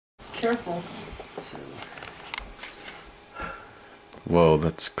careful. So. Whoa,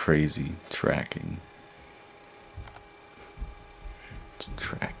 that's crazy tracking. It's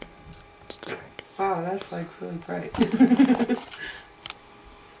tracking. It's tracking. Wow, that's like really bright.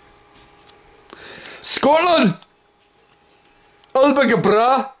 Scotland!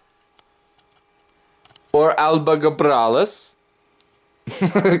 Albagabra or Albagabralis.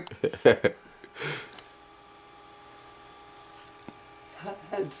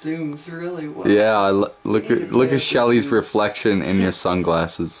 That zooms really well. Yeah, look at Shelly's reflection in your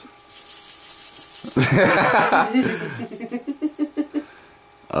sunglasses.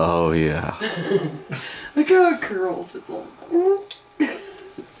 Oh yeah. Look how it curls. It's all.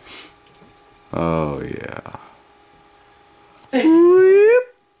 Oh yeah.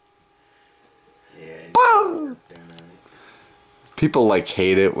 People like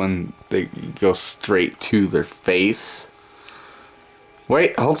hate it when they go straight to their face.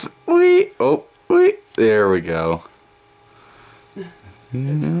 Wait, hold. Wait. Oh, wait. There we go.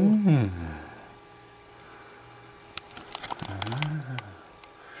 That's cool.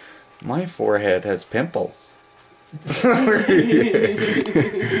 My forehead has pimples.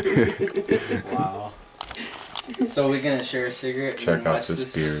 Wow. So we're gonna share a cigarette. Check and out watch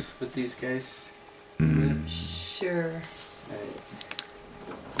this beard with these guys. Sure.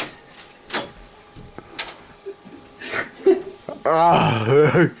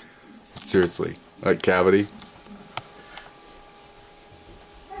 Ah, seriously, like cavity.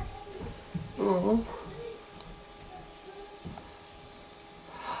 Oh.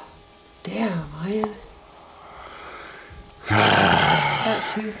 Damn, Ian. That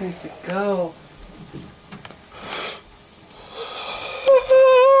tooth needs to go.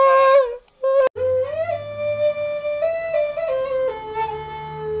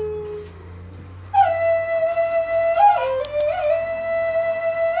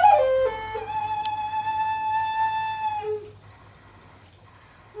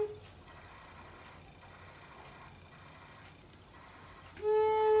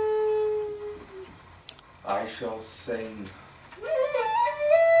 I shall sing.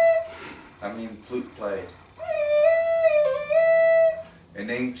 I mean flute play. An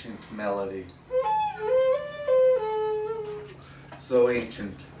ancient melody. So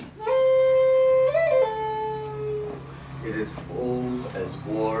ancient. It is old as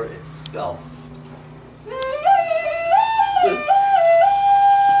war itself.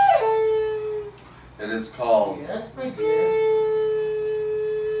 It is called Yes, my dear.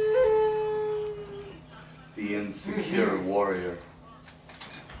 The Insecure Warrior.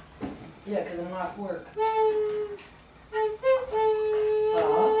 Yeah, because I'm off work.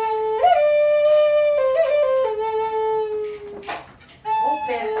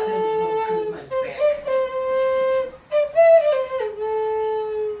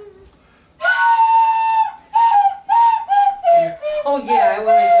 Oh yeah, I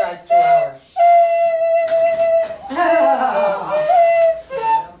only got 2 hours.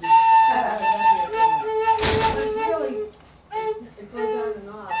 It's really, it goes on and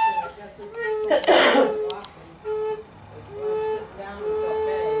off, and it gets it often. When I'm sitting down, it's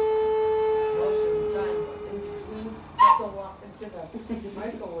okay, most of the time, but in between, I have to walk into the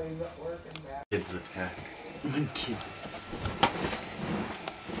microwave at work and back. Kids attack. When kids.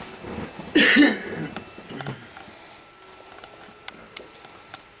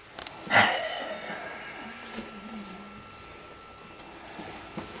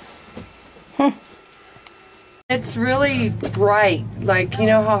 It's really bright, like you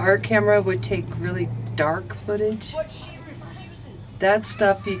know how our camera would take really dark footage? That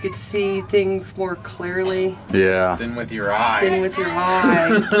stuff you could see things more clearly Yeah. Then with your eye. than with your eye,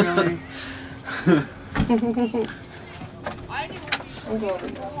 really. I'm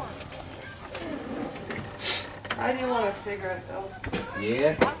going now. I do want a cigarette though.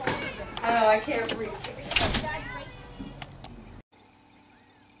 Yeah. I know, I can't breathe.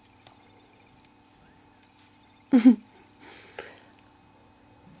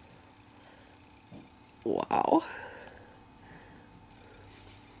 Wow.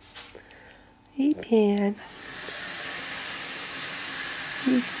 Hey, Pan.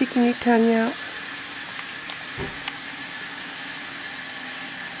 You sticking your tongue out?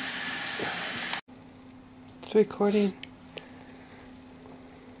 It's recording.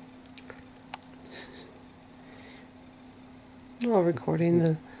 Oh, recording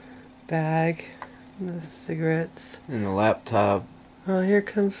the bag and the cigarettes. And the laptop. Oh, here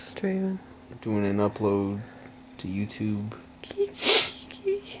comes Straven. Doing an upload to YouTube.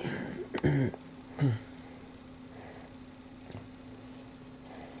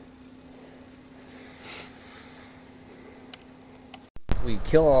 We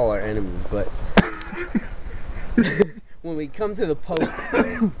kill all our enemies, but when we come to the Pope,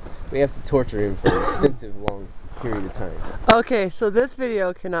 we have to torture him for an extensive, long period of time. Okay, so this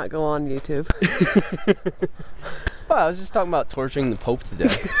video cannot go on YouTube. Well, I was just talking about torturing the Pope to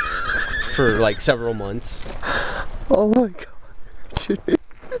death for like several months. Oh my god.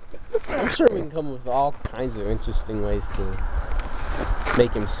 I'm sure we can come up with all kinds of interesting ways to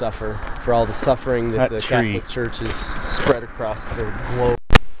make him suffer for all the suffering that the Catholic Church has spread across the globe.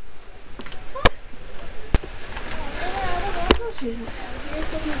 Oh Jesus.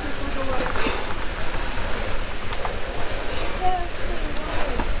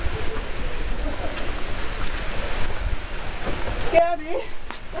 Gabby!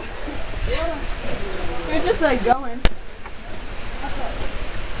 You're just like going.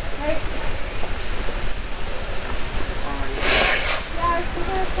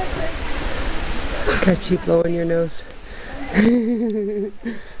 Got you blowing your nose. 605.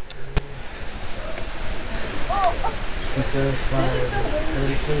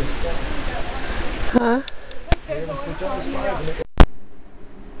 Huh?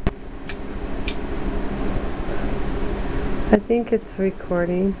 I think it's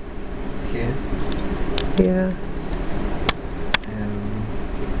recording. Yeah. Yeah.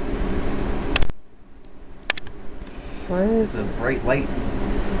 Why is There's a bright light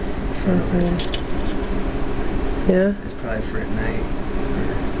in front of it. Yeah. It's probably for at night.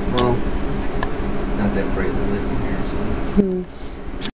 Well, it's not that brightly lit in here, so.